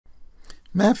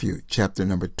Matthew chapter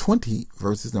number 20,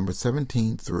 verses number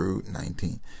 17 through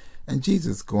 19. And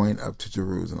Jesus, going up to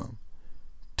Jerusalem,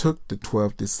 took the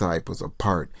 12 disciples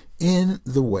apart in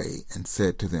the way and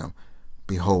said to them,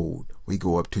 Behold, we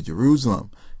go up to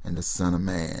Jerusalem, and the Son of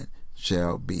Man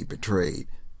shall be betrayed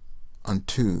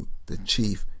unto the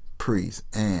chief priests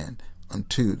and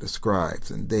unto the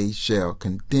scribes, and they shall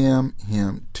condemn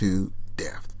him to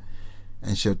death,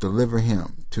 and shall deliver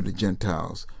him to the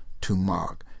Gentiles to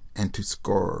mock, and to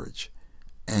scourge,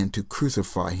 and to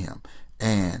crucify him.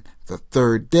 And the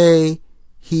third day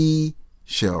he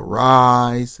shall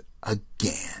rise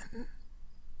again.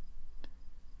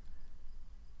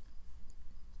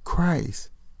 Christ,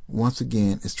 once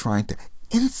again, is trying to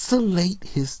insulate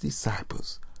his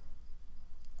disciples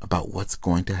about what's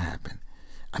going to happen.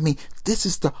 I mean, this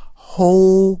is the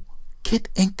whole kit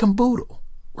and caboodle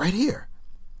right here.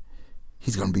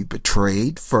 He's going to be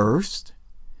betrayed first,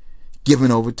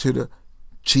 given over to the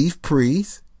chief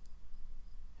priests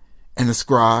and the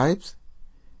scribes.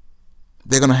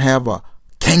 They're going to have a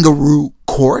kangaroo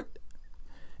court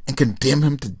and condemn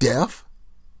him to death.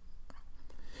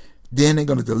 Then they're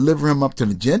going to deliver him up to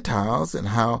the Gentiles, and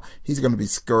how he's going to be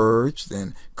scourged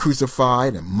and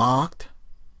crucified and mocked.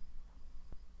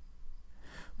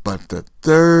 But the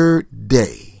third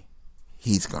day,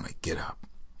 he's going to get up.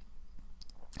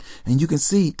 And you can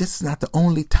see this is not the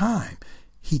only time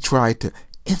he tried to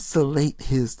insulate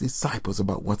his disciples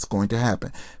about what's going to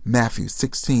happen. Matthew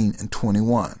 16 and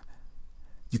 21.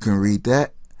 You can read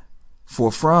that.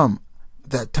 For from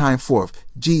that time forth,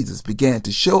 Jesus began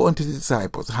to show unto the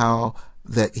disciples how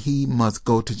that he must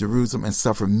go to Jerusalem and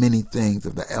suffer many things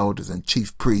of the elders and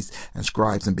chief priests and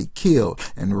scribes, and be killed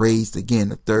and raised again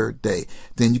the third day.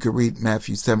 Then you can read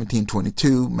Matthew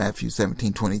 17:22, Matthew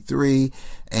 17:23,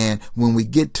 and when we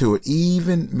get to it,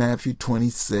 even Matthew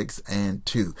 26 and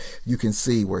 2, you can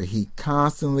see where he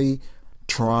constantly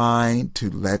trying to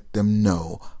let them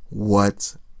know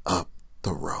what's up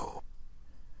the road.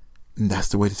 And that's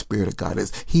the way the Spirit of God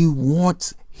is. He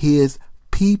wants his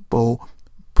people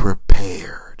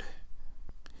prepared.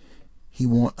 He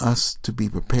wants us to be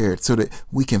prepared so that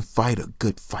we can fight a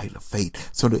good fight of faith,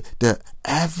 so that the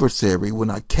adversary will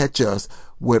not catch us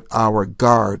with our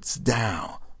guards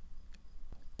down.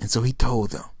 And so he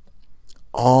told them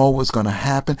all was going to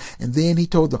happen. And then he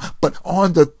told them, but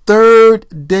on the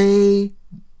third day,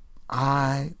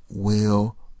 I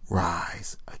will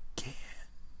rise again.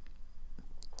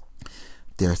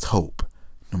 There's hope,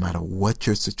 no matter what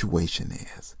your situation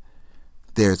is.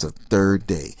 There's a third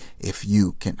day if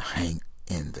you can hang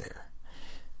in there.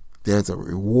 There's a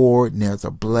reward, and there's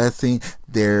a blessing,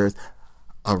 there's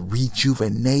a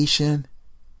rejuvenation.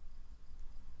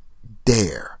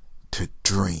 Dare to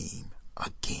dream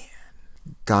again.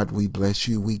 God, we bless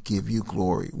you, we give you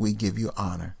glory, we give you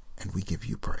honor, and we give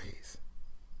you praise.